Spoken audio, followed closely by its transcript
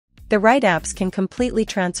The right apps can completely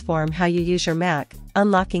transform how you use your Mac,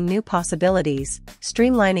 unlocking new possibilities,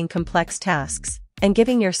 streamlining complex tasks, and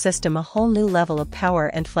giving your system a whole new level of power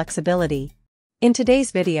and flexibility. In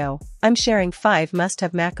today's video, I'm sharing 5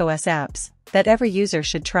 must-have macOS apps that every user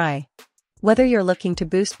should try. Whether you're looking to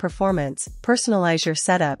boost performance, personalize your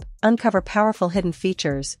setup, uncover powerful hidden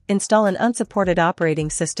features, install an unsupported operating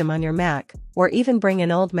system on your Mac, or even bring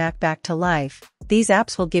an old Mac back to life, these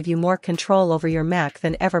apps will give you more control over your Mac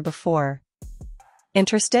than ever before.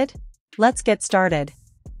 Interested? Let's get started.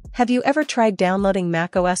 Have you ever tried downloading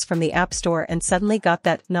macOS from the App Store and suddenly got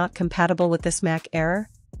that "not compatible with this Mac" error?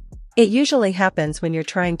 It usually happens when you're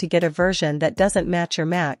trying to get a version that doesn't match your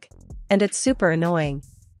Mac, and it's super annoying,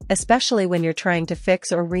 especially when you're trying to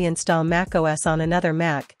fix or reinstall macOS on another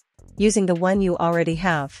Mac, using the one you already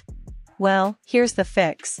have. Well, here's the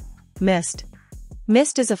fix. Mist.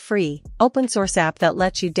 Mist is a free, open-source app that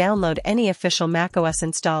lets you download any official macOS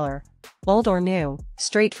installer, old or new,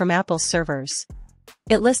 straight from Apple's servers.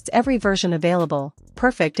 It lists every version available,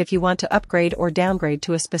 perfect if you want to upgrade or downgrade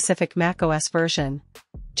to a specific macOS version.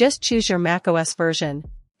 Just choose your macOS version,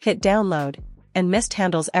 hit download, and Mist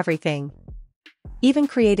handles everything. Even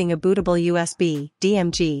creating a bootable USB,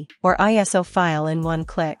 DMG, or ISO file in one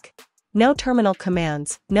click. No terminal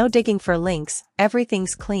commands, no digging for links,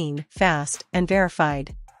 everything's clean, fast, and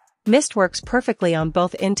verified. Mist works perfectly on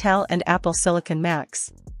both Intel and Apple Silicon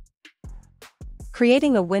Macs.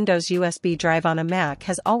 Creating a Windows USB drive on a Mac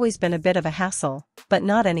has always been a bit of a hassle, but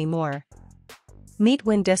not anymore. Meet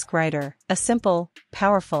WinDisk Writer, a simple,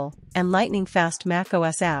 powerful, and lightning-fast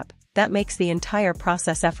macOS app that makes the entire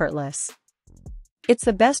process effortless. It's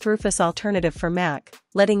the best Rufus alternative for Mac,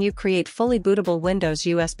 letting you create fully bootable Windows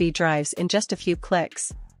USB drives in just a few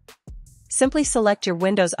clicks. Simply select your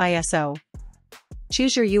Windows ISO,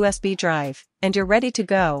 choose your USB drive, and you're ready to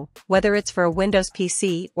go, whether it's for a Windows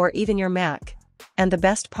PC or even your Mac. And the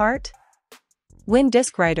best part?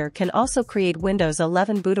 WinDisk Writer can also create Windows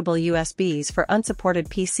 11 bootable USBs for unsupported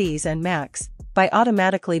PCs and Macs, by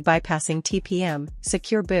automatically bypassing TPM,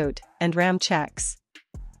 secure boot, and RAM checks.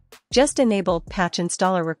 Just enable patch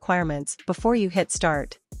installer requirements before you hit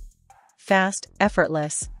start. Fast,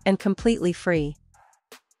 effortless, and completely free.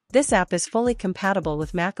 This app is fully compatible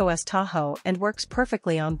with macOS Tahoe and works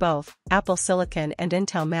perfectly on both Apple Silicon and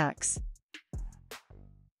Intel Macs.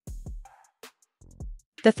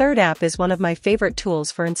 The third app is one of my favorite tools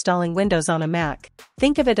for installing Windows on a Mac.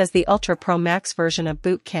 Think of it as the Ultra Pro Max version of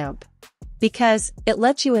Boot Camp. Because it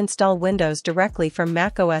lets you install Windows directly from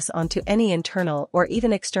macOS onto any internal or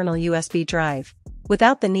even external USB drive,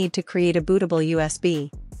 without the need to create a bootable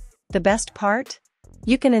USB. The best part?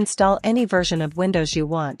 You can install any version of Windows you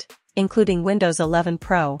want, including Windows 11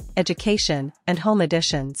 Pro, Education, and Home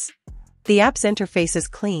editions. The app's interface is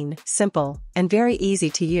clean, simple, and very easy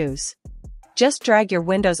to use. Just drag your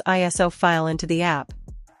Windows ISO file into the app.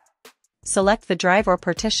 Select the drive or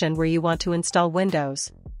partition where you want to install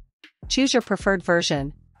Windows. Choose your preferred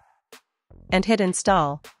version. And hit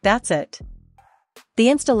install, that's it. The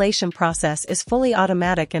installation process is fully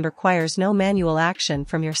automatic and requires no manual action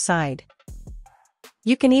from your side.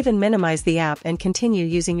 You can even minimize the app and continue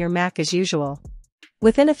using your Mac as usual.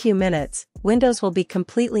 Within a few minutes, Windows will be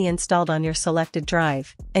completely installed on your selected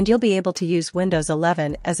drive, and you'll be able to use Windows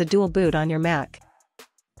 11 as a dual boot on your Mac.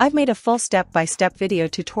 I've made a full step-by-step video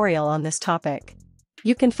tutorial on this topic.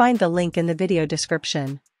 You can find the link in the video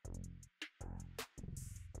description.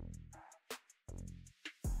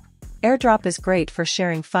 AirDrop is great for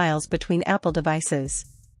sharing files between Apple devices.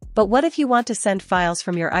 But what if you want to send files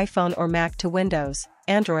from your iPhone or Mac to Windows,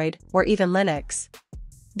 Android, or even Linux?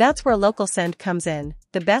 That's where LocalSend comes in,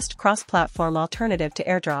 the best cross-platform alternative to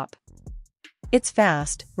AirDrop. It's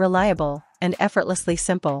fast, reliable, and effortlessly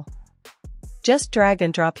simple. Just drag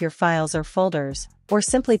and drop your files or folders, or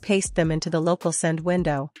simply paste them into the LocalSend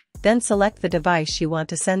window, then select the device you want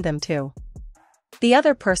to send them to. The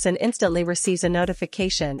other person instantly receives a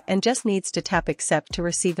notification and just needs to tap accept to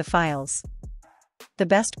receive the files. The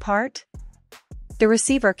best part? The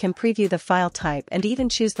receiver can preview the file type and even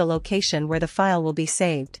choose the location where the file will be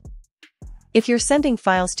saved. If you're sending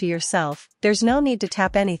files to yourself, there's no need to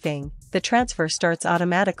tap anything, the transfer starts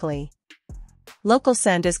automatically.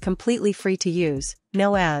 LocalSend is completely free to use,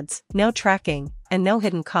 no ads, no tracking, and no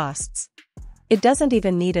hidden costs. It doesn't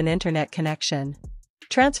even need an internet connection.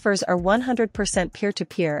 Transfers are 100%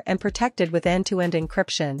 peer-to-peer and protected with end-to-end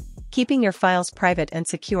encryption, keeping your files private and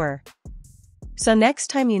secure. So next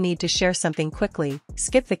time you need to share something quickly,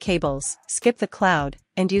 skip the cables, skip the cloud,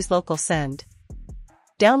 and use LocalSend.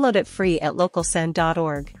 Download it free at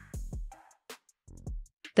localsend.org.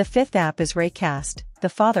 The fifth app is Raycast, the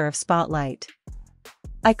father of Spotlight.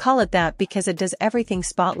 I call it that because it does everything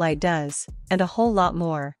Spotlight does, and a whole lot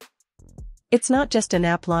more. It's not just an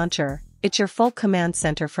app launcher, it's your full command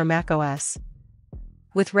center for macOS.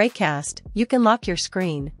 With Raycast, you can lock your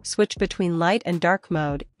screen, switch between light and dark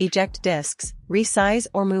mode, eject disks, resize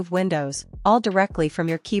or move windows, all directly from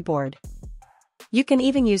your keyboard. You can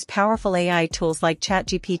even use powerful AI tools like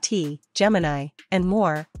ChatGPT, Gemini, and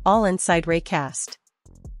more, all inside Raycast.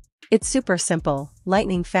 It's super simple,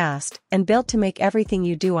 lightning fast, and built to make everything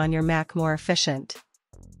you do on your Mac more efficient.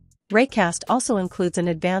 Raycast also includes an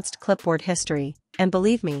advanced clipboard history, and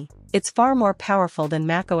believe me, it's far more powerful than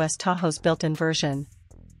macOS Tahoe's built-in version.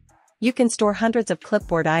 You can store hundreds of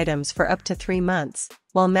clipboard items for up to 3 months,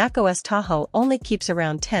 while macOS Tahoe only keeps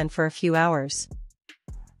around 10 for a few hours.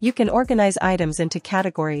 You can organize items into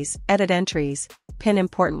categories, edit entries, pin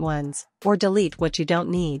important ones, or delete what you don't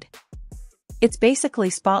need. It's basically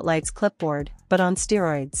Spotlight's clipboard, but on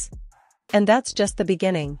steroids. And that's just the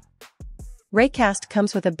beginning. Raycast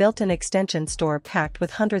comes with a built-in extension store packed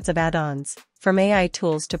with hundreds of add-ons, from AI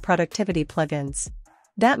tools to productivity plugins.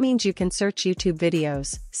 That means you can search YouTube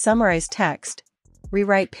videos, summarize text,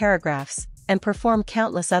 rewrite paragraphs, and perform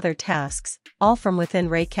countless other tasks, all from within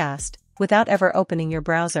Raycast, without ever opening your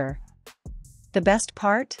browser. The best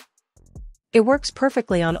part? It works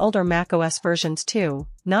perfectly on older macOS versions too,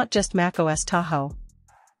 not just macOS Tahoe.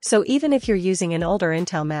 So even if you're using an older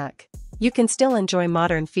Intel Mac, you can still enjoy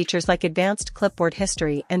modern features like advanced clipboard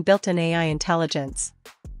history and built-in AI intelligence.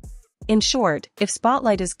 In short, if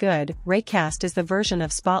Spotlight is good, Raycast is the version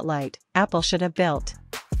of Spotlight Apple should have built.